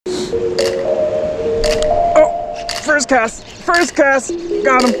first cast,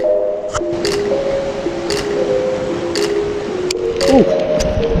 got him. Ooh.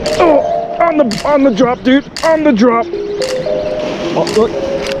 Oh, on the drop, dude, on the drop. Oh, look.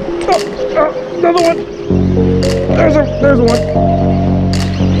 Oh, another one. There's one.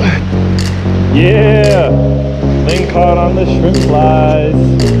 Yeah, Lingcod on the shrimp flies.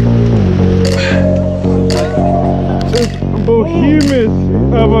 This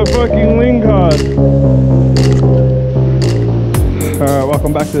behemoth of a fucking Lingcod. Alright,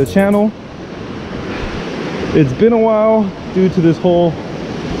 welcome back to the channel. It's been a while due to this whole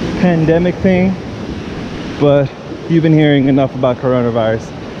pandemic thing, but you've been hearing enough about coronavirus.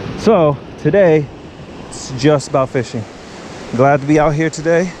 So today, it's just about fishing. Glad to be out here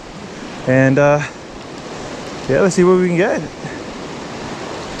today. And yeah, let's see what we can get.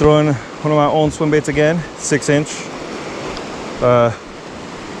 Throwing one of my own swim baits again, 6-inch.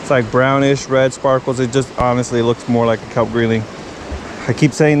 It's like brownish red sparkles. It just honestly looks more like a kelp greenling. I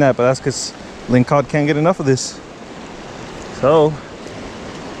keep saying that, but that's because Lingcod can't get enough of this. So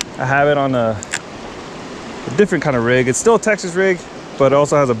I have it on a different kind of rig. It's still a Texas rig, but it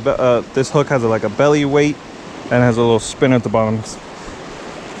also has a this hook has like a belly weight and has a little spinner at the bottom.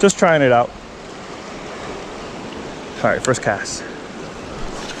 Just trying it out. All right, first cast.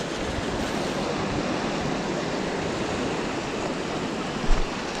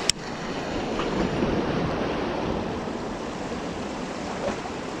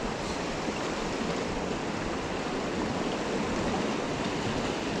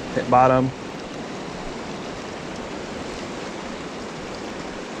 Hit bottom.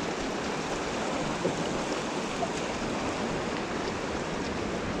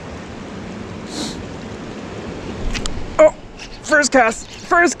 Oh, first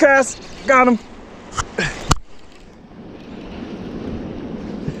cast, got him.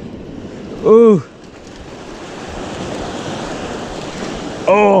 Ooh.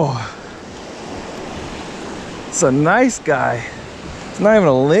 Oh, it's a nice guy. It's not even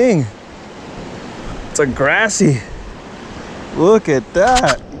a ling. It's a grassy. Look at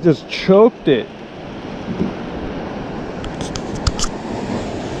that. Just choked it.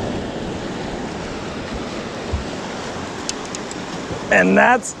 And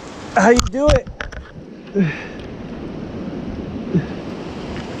that's how you do it.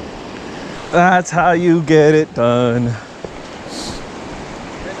 That's how you get it done.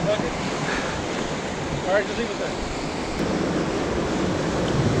 All right, just leave it there.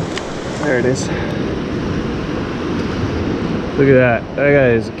 There it is. Look at that. That guy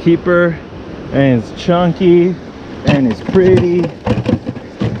is a keeper, and it's chunky, and it's pretty,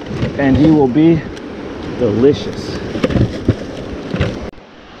 and he will be delicious.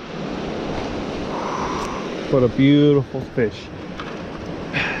 What a beautiful fish.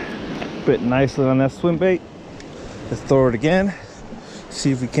 Bit nicely on that swim bait. Let's throw it again. See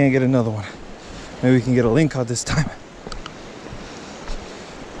if we can't get another one. Maybe we can get a Lingcod this time.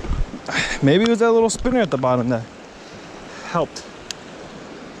 Maybe it was that little spinner at the bottom that helped.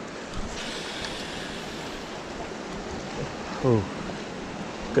 Oh,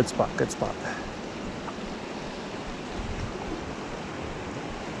 good spot, good spot.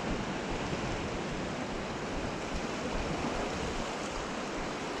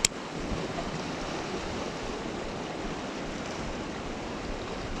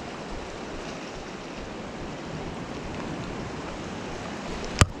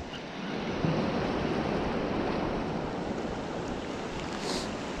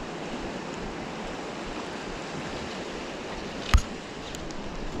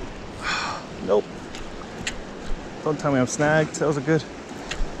 Nope. Don't tell me I'm snagged. That was a good.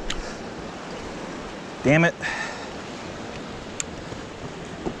 Damn it.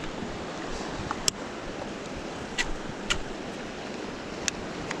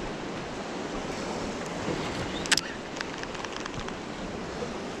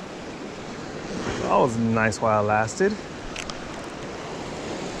 That was nice while it lasted.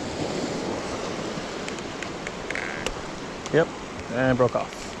 Yep, and it broke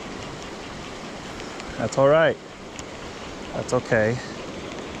off. That's all right. That's okay.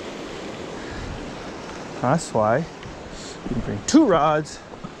 That's why you bring 2 rods,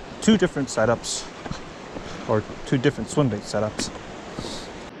 2 different setups, or 2 different swim bait setups.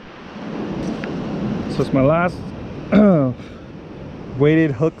 So it's my last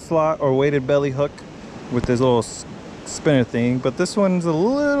weighted hook slot or weighted belly hook with this little spinner thing, but this one's a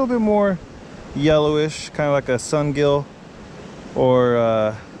little bit more yellowish, kind of like a sungill,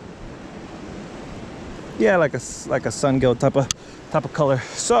 or yeah, like a sungill type of color.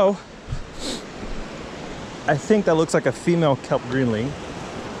 So I think that looks like a female kelp greenling,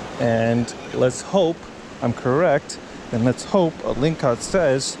 and let's hope I'm correct, then let's hope a Lingcod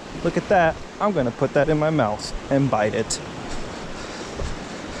says, look at that, I'm gonna put that in my mouth and bite it.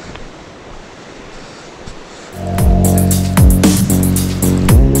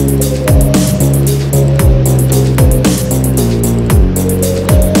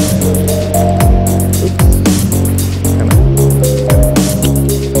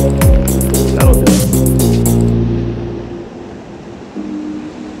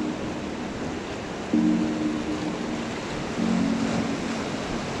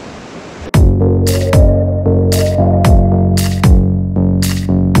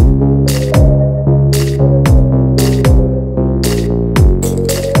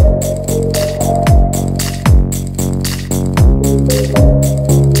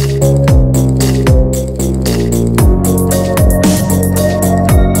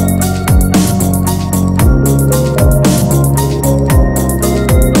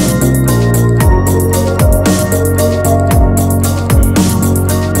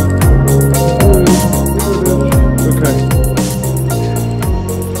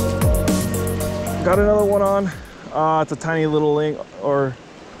 Got another one on. It's a tiny little ling, or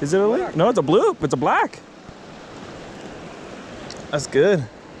is it a ling? No, it's a blue. It's a black. That's good.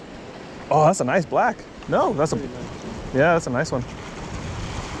 Oh, that's a nice black. No, that's a, yeah, that's a nice one.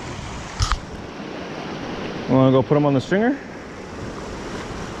 Wanna go put him on the stringer?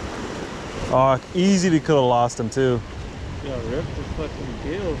 Oh, easy we could have lost him too. Yeah, rip the fucking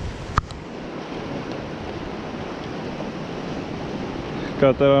deal.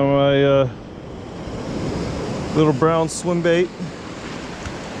 Got that on my little brown swim bait.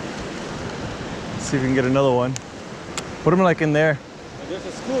 See if we can get another one. Put them like in there. There's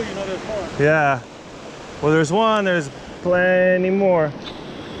a school, you know, there's more. Yeah. Well, there's one, there's plenty more.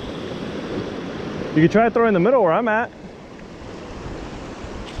 You can try to throw in the middle where I'm at.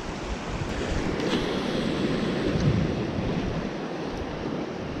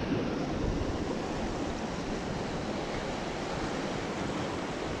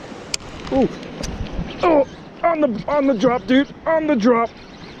 Ooh. Oh, on the drop, dude. On the drop.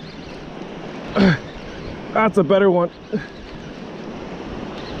 That's a better one.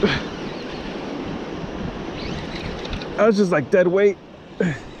 That's just like dead weight.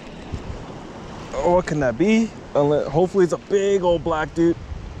 Oh, what can that be? Hopefully it's a big old black dude.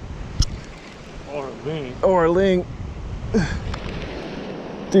 Or a ling. Or a ling.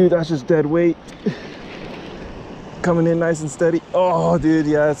 Dude, that's just dead weight. Coming in nice and steady. Oh, dude,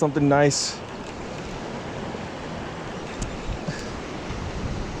 yeah, that's something nice.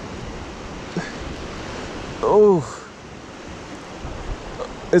 Oh,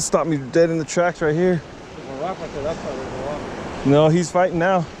 it stopped me dead in the tracks right here. There's a rock right there, that's why there's a rock. No, he's fighting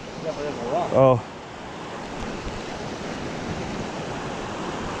now. Yeah, but there's a rock. Oh,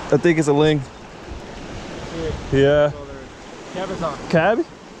 I think it's a ling. Yeah. So there's cab is on. Cab?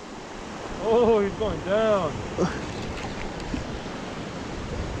 Oh, he's going down.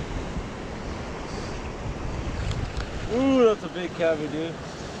 Ooh, that's a big cabby, dude.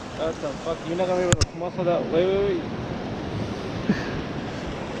 That's a fuck. You're not gonna be able to muscle that. Wait.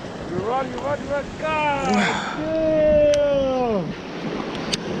 You run. God damn!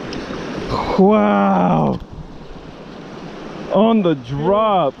 Wow. On the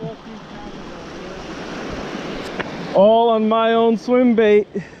drop. All on my own swim bait.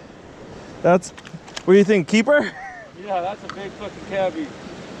 That's, what do you think, keeper? Yeah, that's a big fucking cabby.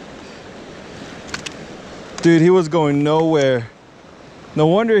 Dude, he was going nowhere. No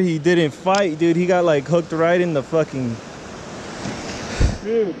wonder he didn't fight, dude. He got like hooked right in the fucking...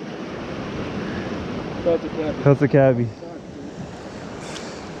 Dude. That's a cabby. That's a cabbie.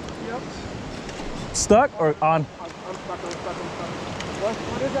 Yep. Stuck or on? I'm stuck.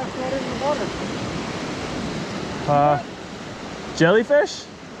 What is that floating in the water? Jellyfish?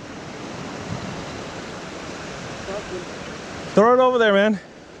 Throw it over there, man.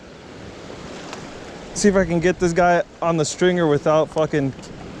 See if I can get this guy on the stringer without fucking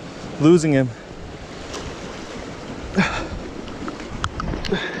losing him.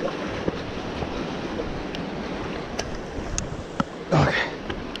 Okay.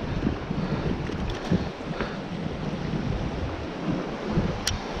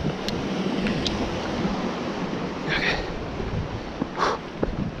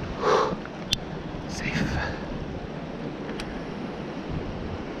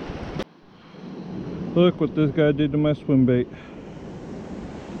 Look what this guy did to my swim bait.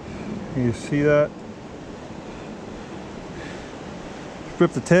 You see that?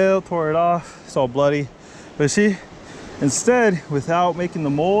 Ripped the tail, tore it off, it's all bloody. But see, instead, without making the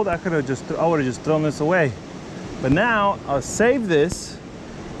mold, I would have just thrown this away. But now I'll save this.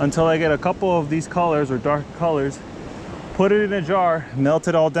 until I get a couple of these colors or dark colors, put it in a jar, melt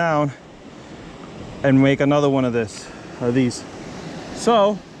it all down, and make another one of these.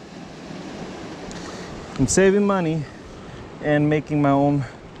 So I'm saving money and making my own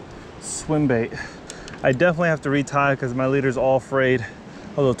swim bait. I definitely have to retie because my leader's all frayed.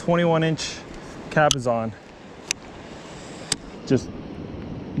 Although 21-inch cap is on, just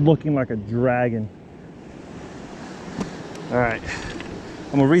looking like a dragon. All right,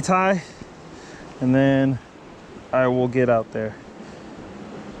 I'm gonna retie and then I will get out there.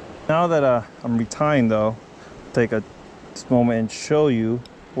 Now that I'm retying though, I'll take this moment and show you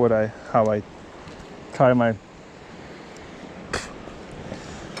how I tie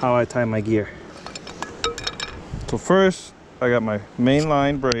my gear. So first, I got my main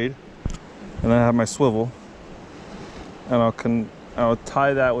line braid, and then I have my swivel, and I'll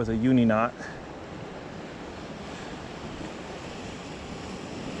tie that with a uni knot.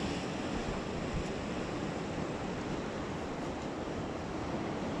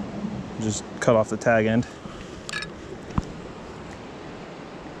 Just cut off the tag end.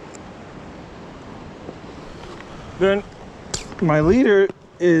 Then my leader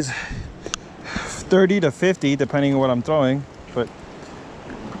is 30 to 50 depending on what I'm throwing, but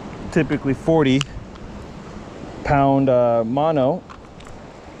typically 40-pound mono,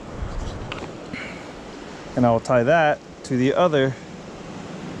 and I will tie that to the other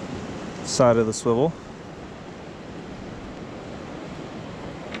side of the swivel.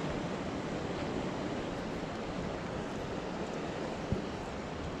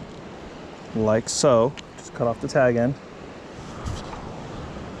 Like so. Just cut off the tag end.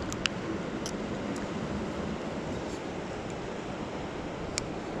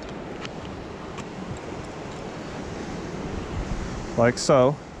 Like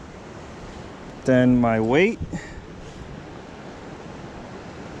so. Then my weight,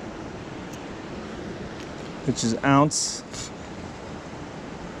 which is ounce.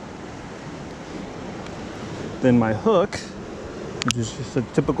 Then my hook, which is just a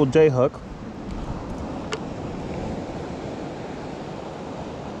typical J hook.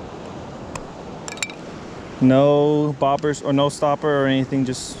 No bobbers or no stopper or anything,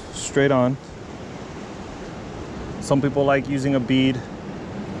 just straight on. Some people like using a bead,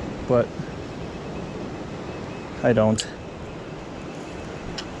 but I don't.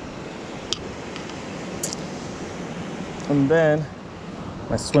 And then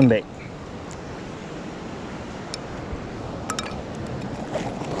my swim bait.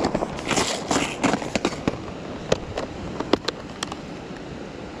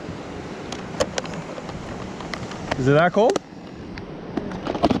 Is it that cold?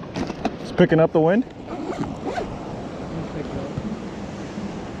 It's picking up the wind?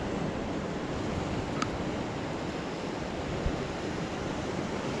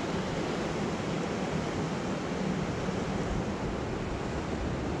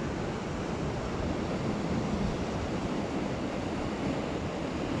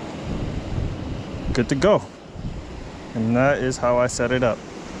 Good to go. And that is how I set it up.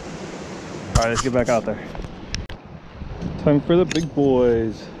 All right, let's get back out there. Time for the big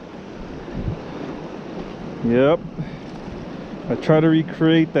boys. Yep. I try to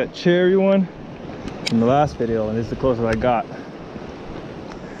recreate that cherry one from the last video, and this is the closest I got.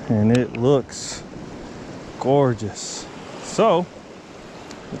 And it looks gorgeous. So,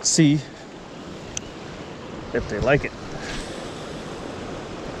 let's see if they like it.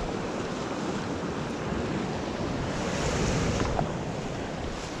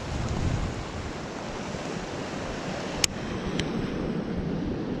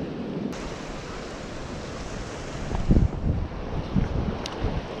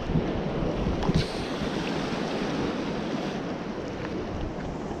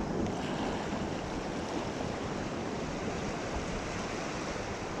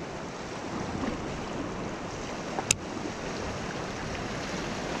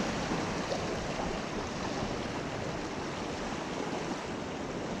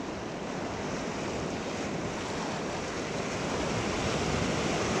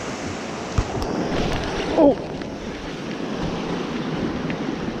 Oh!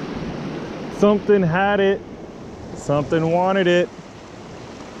 Something had it. Something wanted it.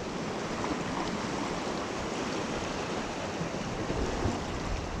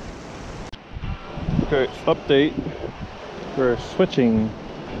 Okay, update. We're switching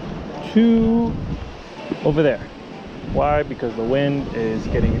to over there. Why? Because the wind is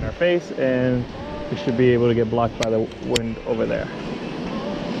getting in our face and we should be able to get blocked by the wind over there.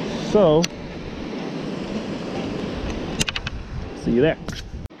 So, see you there.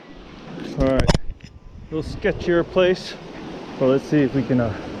 All right, a little sketchier place. Well, let's see if we can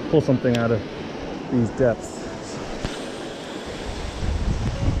pull something out of these depths.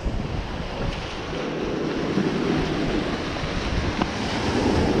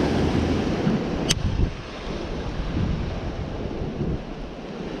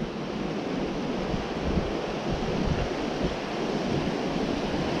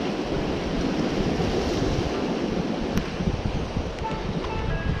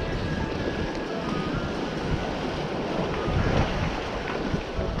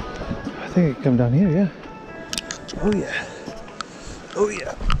 I think it can come down here, yeah. Oh yeah. Oh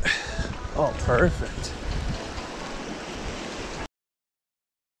yeah. Oh, perfect.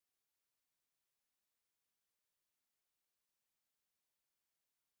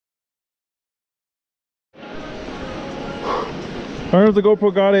 I don't know if the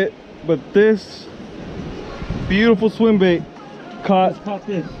GoPro got it, but this beautiful swim bait caught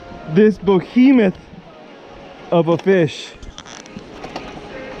this behemoth of a fish.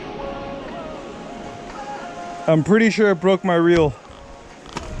 I'm pretty sure it broke my reel.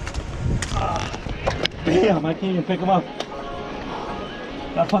 Damn, I can't even pick him up.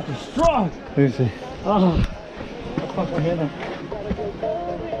 That fucker's strong. Let me see. Oh, that fucking hit him.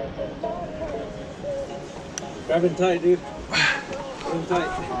 Grab him tight, dude. Grab him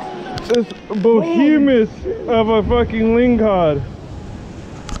tight. This behemoth of a fucking lingcod.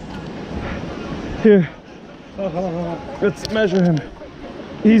 Here, let's measure him.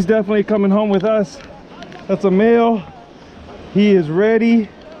 He's definitely coming home with us. That's a male. He is ready.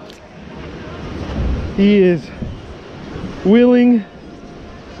 He is willing.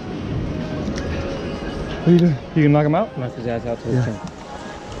 What are you doing? You can knock him out? Knock his ass out to his chin.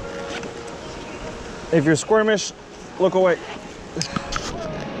 If you're squirmish, look away.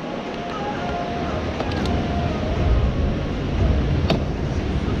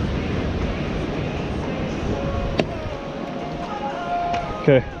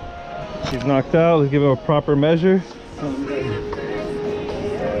 Okay, he's knocked out. Let's give him a proper measure.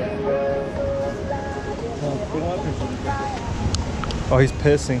 Oh, he's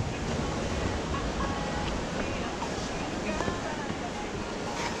pissing.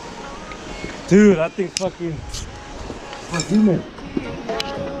 Dude, that thing's fucking human.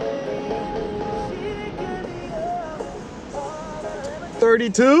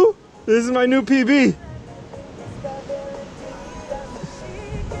 $32? This is my new PB.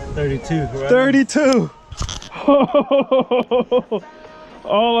 32, right? 32.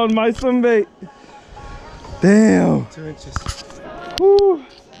 All on my swim bait. Damn. 2 inches. Woo.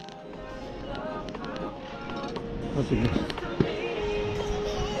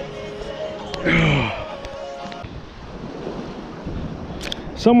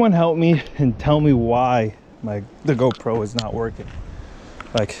 Someone help me and tell me why the GoPro is not working.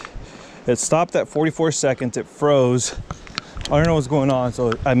 Like, it stopped at 44 seconds, it froze. I don't know what's going on,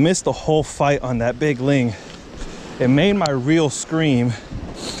 so I missed the whole fight on that big ling. It made my reel scream.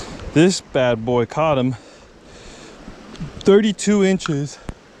 This bad boy caught him. 32 inches,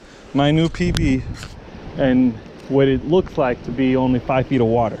 my new PB, and what it looks like to be only 5 feet of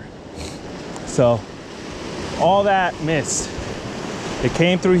water. So all that missed. It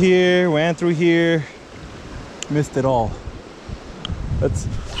came through here, went through here, missed it all. Let's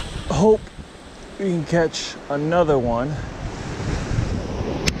hope we can catch another one.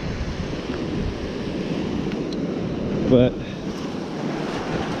 But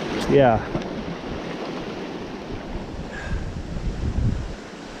yeah.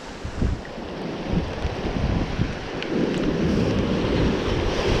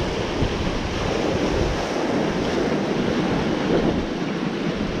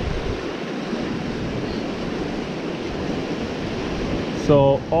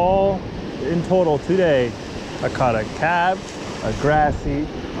 So all in total today, I caught a cab, a grassy,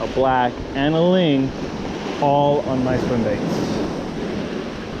 a black, and a ling, all on my swim baits.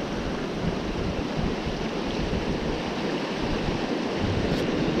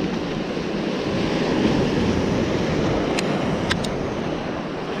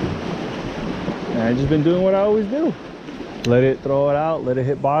 And I've just been doing what I always do. Let it throw it out, let it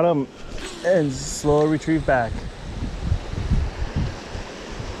hit bottom, and slow retrieve back.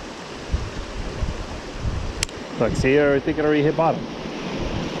 Look, see, I think it already hit bottom.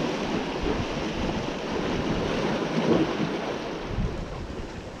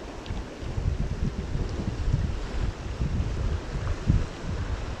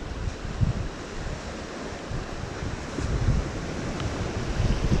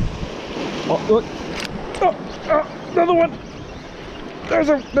 Oh, look. Oh, oh, another one.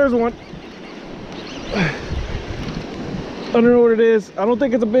 There's one. I don't know what it is. I don't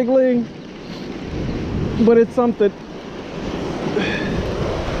think it's a big ling, but it's something.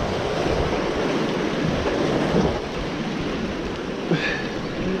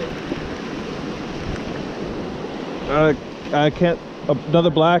 I can't, another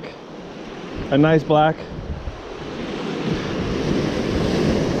black, a nice black.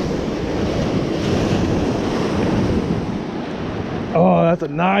 Oh, that's a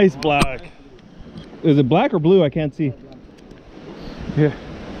nice black. Is it black or blue? I can't see. Here.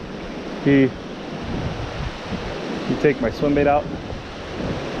 You take my swim bait out.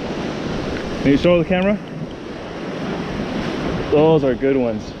 Can you show the camera? Those are good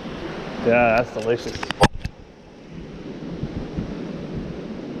ones. Yeah, that's delicious.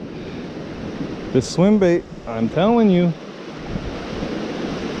 This swim bait, I'm telling you,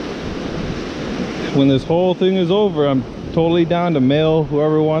 when this whole thing is over, I'm totally down to mail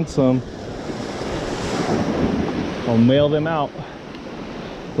whoever wants some. I'll mail them out.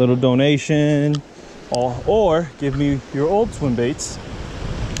 Little donation, or give me your old swim baits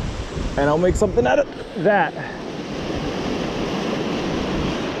and I'll make something out of that.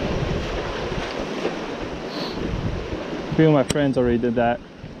 A few of my friends already did that.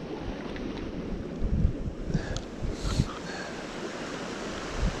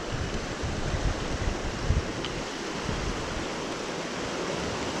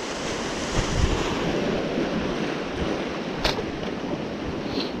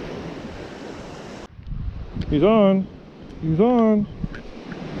 He's on. He's on.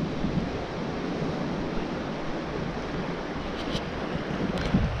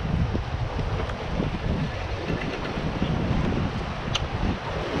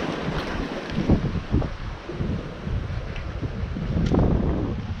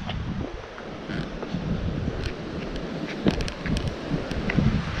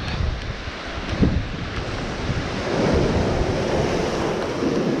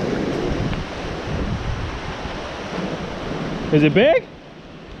 Is it big?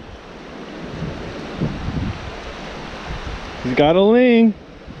 He's got a ling.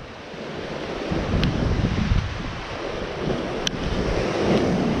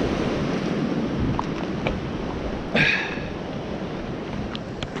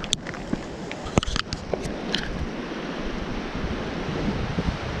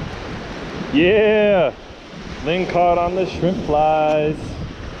 Yeah, Lingcod on the shrimp flies.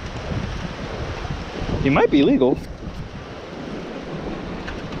 He might be legal.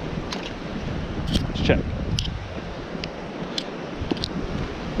 Let's check.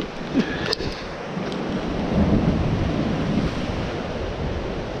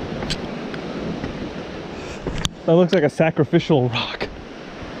 That looks like a sacrificial rock.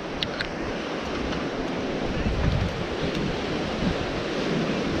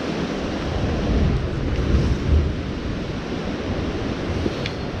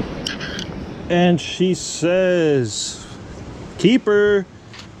 And she says, keeper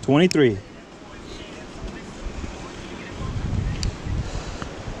 23.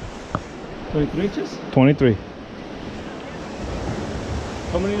 23 inches? 23.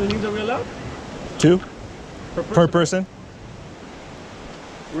 How many lings are we allowed? 2 Per person? per person.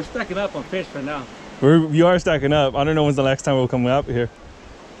 We're stacking up on fish for now. We are stacking up. I don't know when's the next time we'll come out here.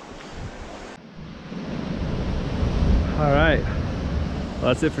 All right, well,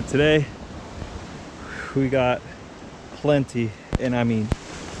 that's it for today. We got plenty, and I mean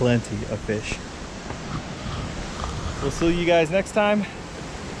plenty of fish. We'll see you guys next time.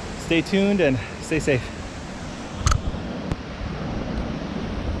 Stay tuned and stay safe.